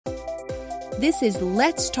This is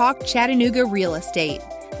Let's Talk Chattanooga Real Estate,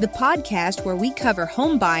 the podcast where we cover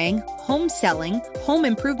home buying, home selling, home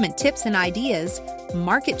improvement tips and ideas,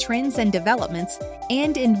 market trends and developments,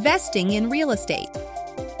 and investing in real estate.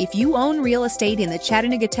 If you own real estate in the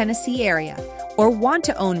Chattanooga, Tennessee area, or want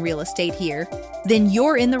to own real estate here, then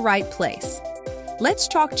you're in the right place. Let's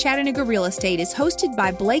Talk Chattanooga Real Estate is hosted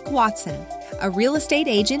by Blake Watson, a real estate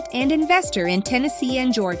agent and investor in Tennessee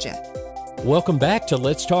and Georgia. Welcome back to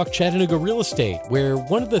Let's Talk Chattanooga Real Estate, where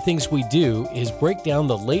one of the things we do is break down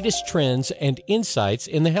the latest trends and insights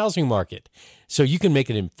in the housing market, so you can make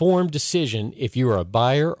an informed decision if you are a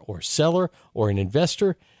buyer or seller or an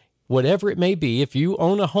investor. Whatever it may be, if you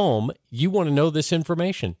own a home, you want to know this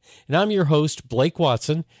information. And I'm your host, Blake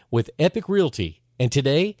Watson, with Epic Realty. And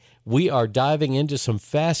today, we are diving into some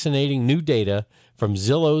fascinating new data from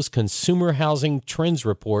Zillow's Consumer Housing Trends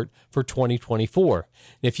Report for 2024.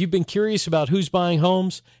 And if you've been curious about who's buying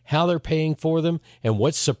homes, how they're paying for them, and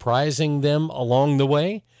what's surprising them along the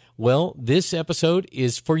way, well, this episode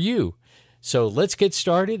is for you. So let's get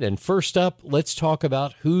started. And first up, let's talk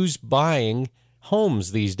about who's buying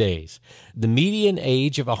homes these days. The median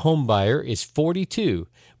age of a home buyer is 42,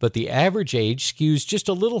 but the average age skews just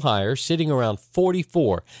a little higher, sitting around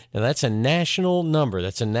 44. Now, that's a national number.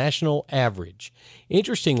 That's a national average.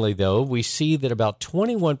 Interestingly, though, we see that about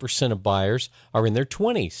 21% of buyers are in their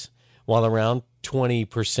 20s, while around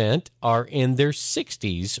 20% are in their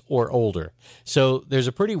 60s or older. So there's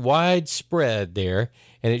a pretty wide spread there,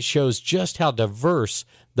 and it shows just how diverse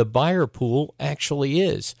the buyer pool actually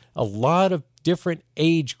is. A lot of different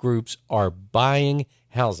age groups are buying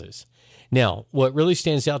houses. Now, what really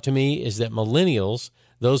stands out to me is that millennials,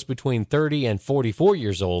 those between 30 and 44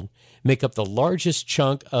 years old, make up the largest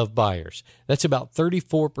chunk of buyers. That's about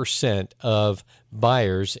 34% of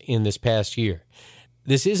buyers in this past year.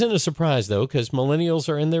 This isn't a surprise, though, because millennials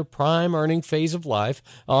are in their prime earning phase of life,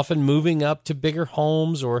 often moving up to bigger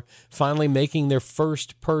homes or finally making their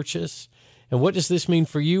first purchase. And what does this mean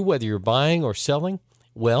for you, whether you're buying or selling?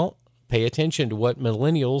 Well, pay attention to what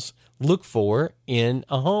millennials look for in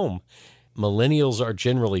a home. Millennials are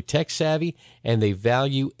generally tech-savvy, and they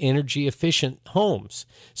value energy-efficient homes.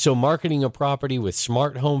 So marketing a property with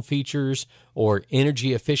smart home features or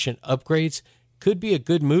energy-efficient upgrades could be a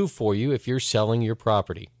good move for you if you're selling your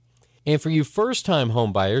property. And for you first-time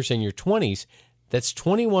home buyers in your 20s, that's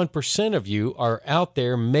 21% of you are out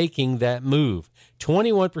there making that move.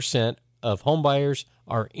 21% of home buyers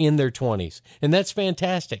are in their 20s, and that's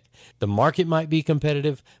fantastic. The market might be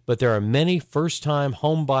competitive, but there are many first-time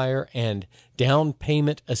home buyer and down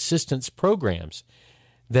payment assistance programs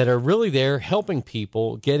that are really there helping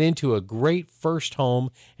people get into a great first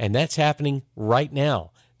home, and that's happening right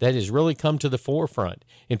now. That has really come to the forefront.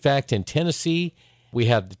 In fact, in Tennessee, we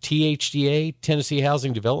have the THDA, Tennessee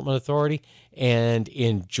Housing Development Authority, and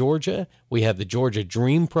in Georgia, we have the Georgia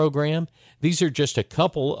Dream Program. These are just a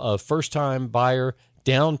couple of first-time buyer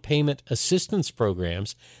down payment assistance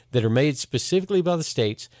programs that are made specifically by the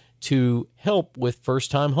states to help with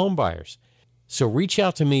first-time home buyers. So reach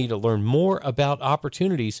out to me to learn more about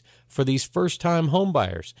opportunities for these first-time home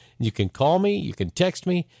buyers. You can call me, you can text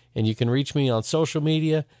me, and you can reach me on social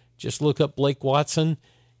media. Just look up Blake Watson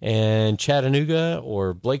and Chattanooga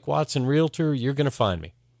or Blake Watson Realtor. You're going to find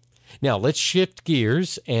me. Now, let's shift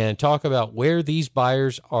gears and talk about where these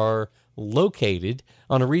buyers are located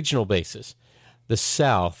on a regional basis. The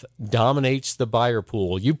South dominates the buyer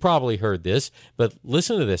pool. You probably heard this, but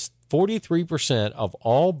listen to this. 43% of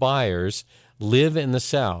all buyers live in the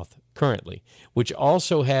South currently, which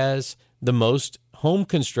also has the most home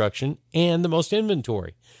construction and the most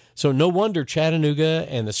inventory. So no wonder Chattanooga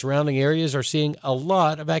and the surrounding areas are seeing a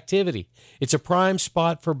lot of activity. It's a prime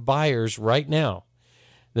spot for buyers right now.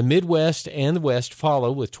 The Midwest and the West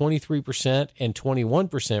follow with 23% and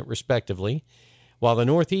 21% respectively, while the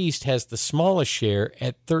Northeast has the smallest share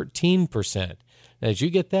at 13%. Now, did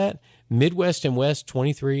you get that? Midwest and West,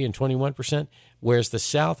 23 and 21%, whereas the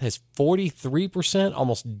South has 43%,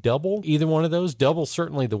 almost double either one of those, double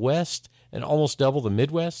certainly the West, and almost double the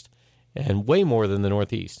Midwest, and way more than the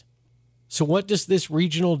Northeast. So what does this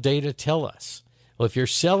regional data tell us? Well, if you're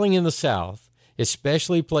selling in the South,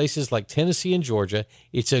 especially places like Tennessee and Georgia,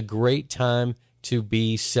 it's a great time to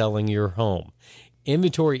be selling your home.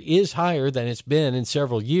 Inventory is higher than it's been in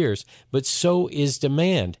several years, but so is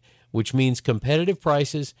demand, which means competitive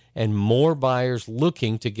prices and more buyers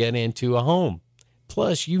looking to get into a home.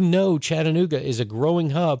 Plus, you know Chattanooga is a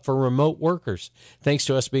growing hub for remote workers, thanks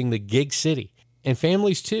to us being the gig city, and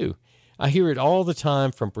families too. I hear it all the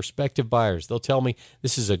time from prospective buyers. They'll tell me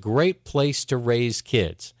this is a great place to raise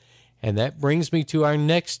kids. And that brings me to our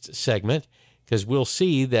next segment, because we'll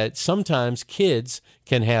see that sometimes kids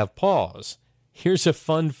can have paws. Here's a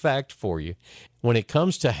fun fact for you. When it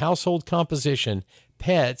comes to household composition,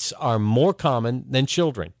 pets are more common than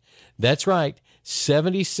children. That's right,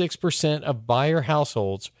 76% of buyer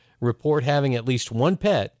households report having at least one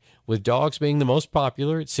pet, with dogs being the most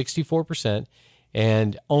popular at 64%,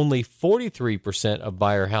 and only 43% of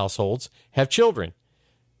buyer households have children.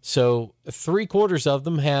 So 3/4 of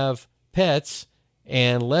them have pets,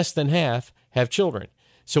 and less than half have children.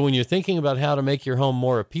 So when you're thinking about how to make your home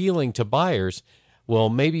more appealing to buyers, well,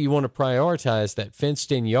 maybe you want to prioritize that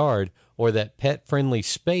fenced-in yard or that pet-friendly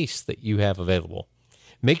space that you have available.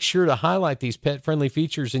 Make sure to highlight these pet-friendly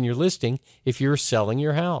features in your listing if you're selling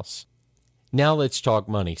your house. Now let's talk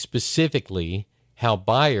money, specifically how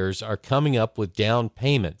buyers are coming up with down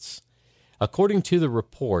payments. According to the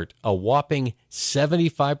report, a whopping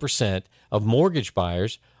 75% of mortgage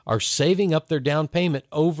buyers are saving up their down payment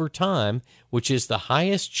over time, which is the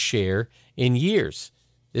highest share in years.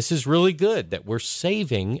 This is really good that we're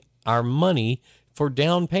saving our money for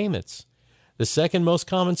down payments. The second most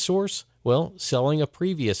common source, well, selling a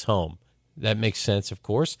previous home. That makes sense, of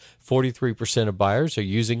course. 43% of buyers are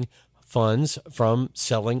using funds from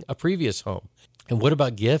selling a previous home. And what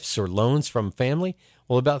about gifts or loans from family?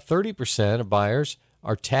 Well, about 30% of buyers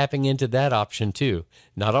are tapping into that option too.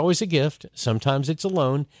 Not always a gift, sometimes it's a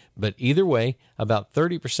loan, but either way, about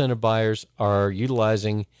 30% of buyers are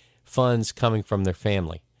utilizing funds coming from their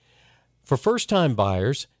family. For first-time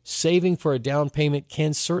buyers, saving for a down payment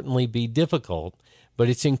can certainly be difficult, but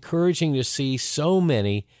it's encouraging to see so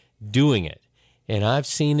many doing it. And I've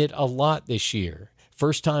seen it a lot this year.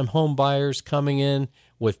 First-time home buyers coming in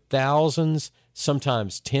with thousands,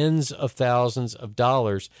 sometimes tens of thousands of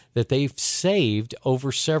dollars that they've saved over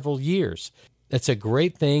several years. That's a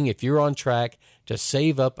great thing if you're on track to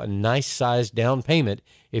save up a nice-sized down payment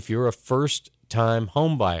if you're a first-time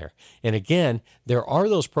home buyer. And again, there are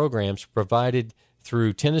those programs provided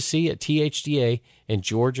through Tennessee at THDA and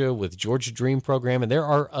Georgia with Georgia Dream Program. And there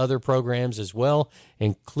are other programs as well,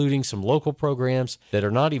 including some local programs that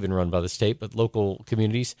are not even run by the state, but local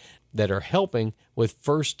communities that are helping with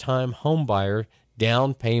first-time home buyer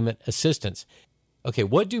down payment assistance. Okay,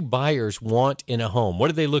 what do buyers want in a home?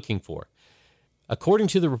 What are they looking for? According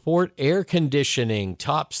to the report, air conditioning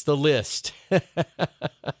tops the list.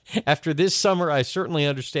 After this summer, I certainly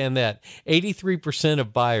understand that. 83%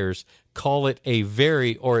 of buyers call it a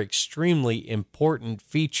very or extremely important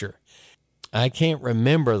feature. I can't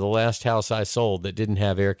remember the last house I sold that didn't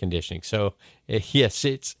have air conditioning. So, yes,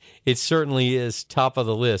 it certainly is top of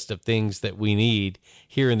the list of things that we need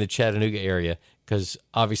here in the Chattanooga area, because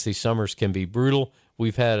obviously summers can be brutal.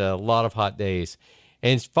 We've had a lot of hot days.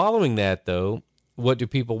 And following that, though, what do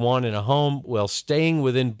people want in a home? Well, staying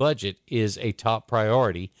within budget is a top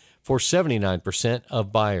priority for 79%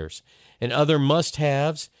 of buyers. And other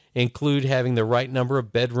must-haves include having the right number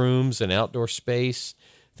of bedrooms and outdoor space,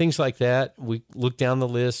 things like that. We look down the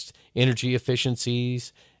list, energy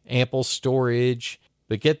efficiencies, ample storage.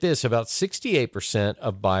 But get this, about 68%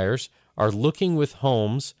 of buyers are looking with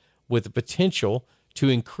homes with the potential to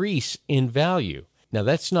increase in value. Now,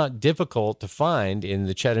 that's not difficult to find in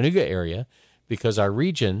the Chattanooga area because our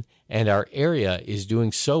region and our area is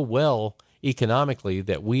doing so well economically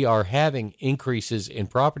that we are having increases in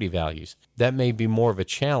property values. That may be more of a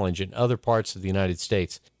challenge in other parts of the United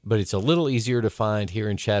States, but it's a little easier to find here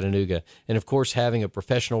in Chattanooga. And of course, having a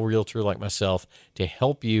professional realtor like myself to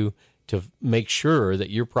help you to make sure that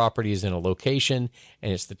your property is in a location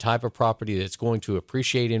and it's the type of property that's going to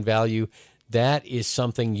appreciate in value, that is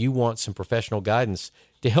something you want some professional guidance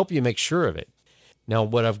to help you make sure of it. Now,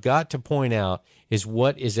 what I've got to point out is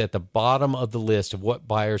what is at the bottom of the list of what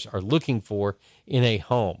buyers are looking for in a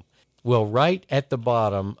home. Well, right at the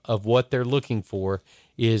bottom of what they're looking for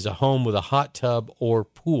is a home with a hot tub or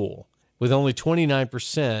pool, with only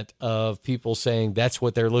 29% of people saying that's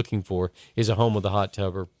what they're looking for is a home with a hot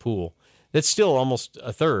tub or pool. That's still almost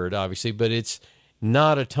a third, obviously, but it's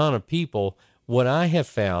not a ton of people. What I have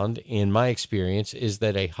found in my experience is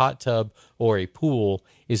that a hot tub or a pool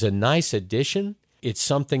is a nice addition. It's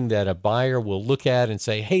something that a buyer will look at and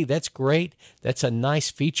say, hey, that's great. That's a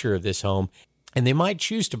nice feature of this home. And they might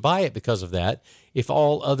choose to buy it because of that if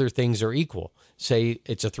all other things are equal. Say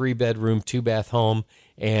it's a 3-bedroom, 2-bath home,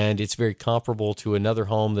 and it's very comparable to another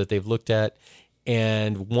home that they've looked at,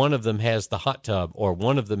 and one of them has the hot tub or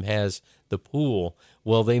one of them has the pool.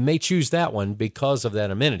 Well, they may choose that one because of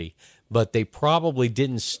that amenity, but they probably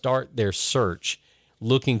didn't start their search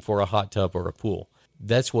looking for a hot tub or a pool.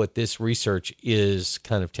 That's what this research is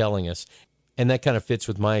kind of telling us, and that kind of fits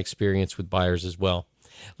with my experience with buyers as well.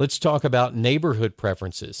 Let's talk about neighborhood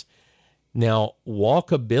preferences. Now,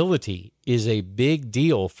 walkability is a big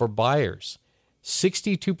deal for buyers.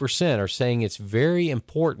 62% are saying it's very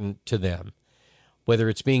important to them, whether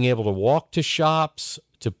it's being able to walk to shops,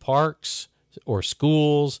 to parks, or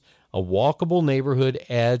schools. A walkable neighborhood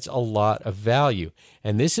adds a lot of value.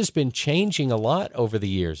 And this has been changing a lot over the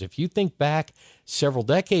years. If you think back several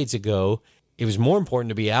decades ago, it was more important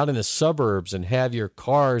to be out in the suburbs and have your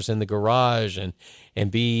cars in the garage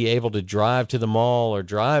and be able to drive to the mall or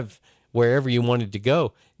drive wherever you wanted to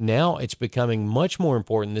go. Now it's becoming much more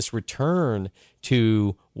important. This return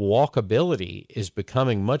to walkability is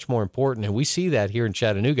becoming much more important. And we see that here in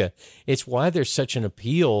Chattanooga. It's why there's such an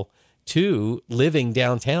appeal to living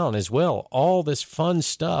downtown as well. All this fun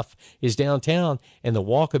stuff is downtown, and the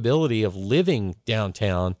walkability of living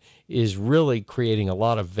downtown is really creating a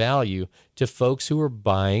lot of value to folks who are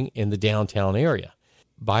buying in the downtown area.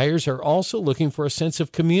 Buyers are also looking for a sense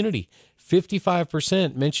of community.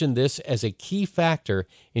 55% mentioned this as a key factor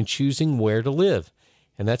in choosing where to live.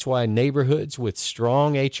 And that's why neighborhoods with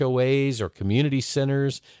strong HOAs or community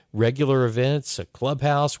centers, regular events, a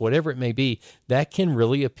clubhouse, whatever it may be, that can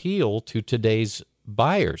really appeal to today's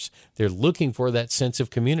buyers. They're looking for that sense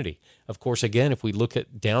of community. Of course, again, if we look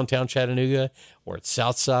at downtown Chattanooga or at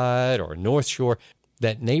Southside or North Shore,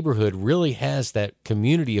 that neighborhood really has that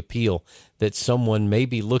community appeal that someone may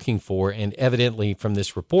be looking for. And evidently from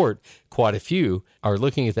this report, quite a few are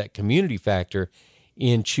looking at that community factor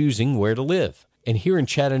in choosing where to live. And here in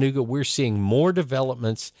Chattanooga, we're seeing more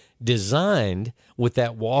developments designed with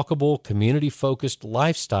that walkable, community-focused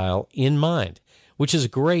lifestyle in mind, which is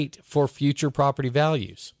great for future property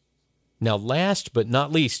values. Now, last but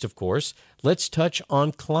not least, of course, let's touch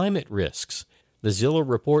on climate risks. The Zillow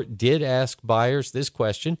report did ask buyers this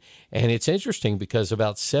question, and it's interesting because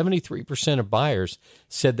about 73% of buyers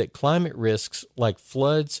said that climate risks like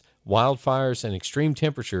floods, wildfires, and extreme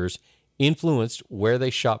temperatures influenced where they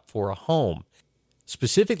shop for a home.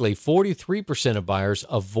 Specifically, 43% of buyers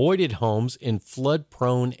avoided homes in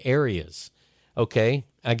flood-prone areas. Okay,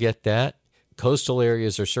 I get that. Coastal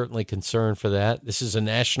areas are certainly concerned for that. This is a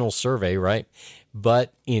national survey, right?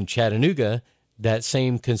 But in Chattanooga, that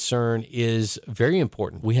same concern is very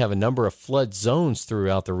important. We have a number of flood zones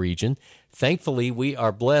throughout the region. Thankfully, we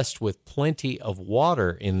are blessed with plenty of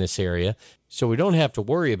water in this area, so we don't have to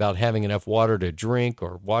worry about having enough water to drink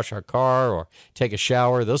or wash our car or take a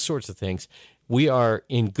shower, those sorts of things. We are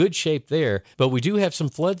in good shape there, but we do have some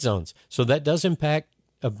flood zones, so that does impact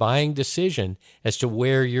a buying decision as to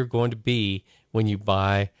where you're going to be when you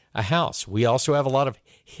buy a house. We also have a lot of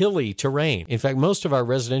hilly terrain. In fact, most of our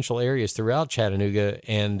residential areas throughout Chattanooga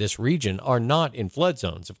and this region are not in flood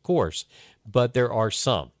zones, of course, but there are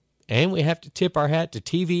some. And we have to tip our hat to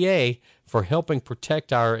TVA for helping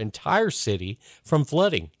protect our entire city from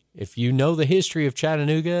flooding. If you know the history of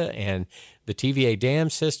Chattanooga and the TVA dam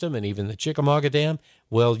system and even the Chickamauga Dam,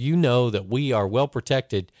 well, you know that we are well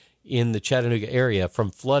protected in the Chattanooga area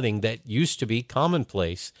from flooding that used to be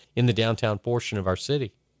commonplace in the downtown portion of our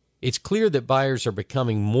city. It's clear that buyers are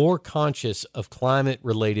becoming more conscious of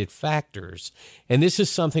climate-related factors, and this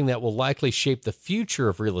is something that will likely shape the future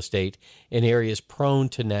of real estate in areas prone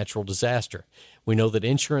to natural disaster. We know that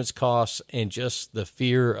insurance costs and just the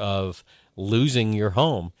fear of losing your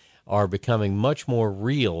home are becoming much more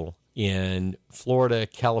real in Florida,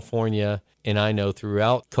 California, and I know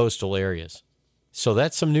throughout coastal areas. So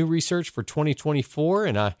that's some new research for 2024,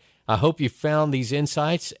 and I hope you found these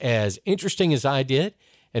insights as interesting as I did.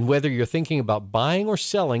 And whether you're thinking about buying or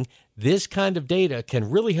selling, this kind of data can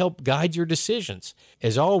really help guide your decisions.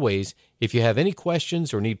 As always, if you have any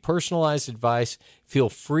questions or need personalized advice, feel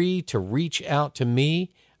free to reach out to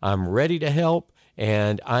me. I'm ready to help,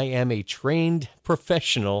 and I am a trained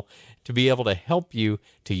professional to be able to help you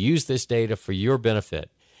to use this data for your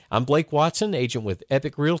benefit. I'm Blake Watson, agent with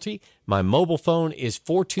Epic Realty. My mobile phone is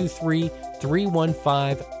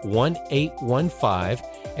 423-315-1815,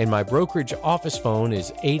 and my brokerage office phone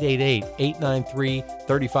is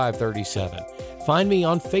 888-893-3537. Find me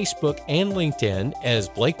on Facebook and LinkedIn as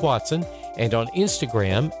Blake Watson and on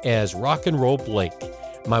Instagram as Rock and Roll Blake.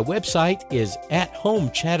 My website is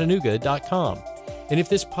athomechattanooga.com. And if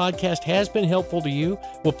this podcast has been helpful to you,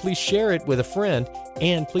 well, please share it with a friend,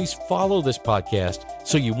 and please follow this podcast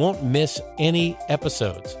so you won't miss any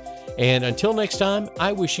episodes. And until next time,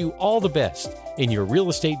 I wish you all the best in your real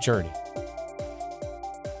estate journey.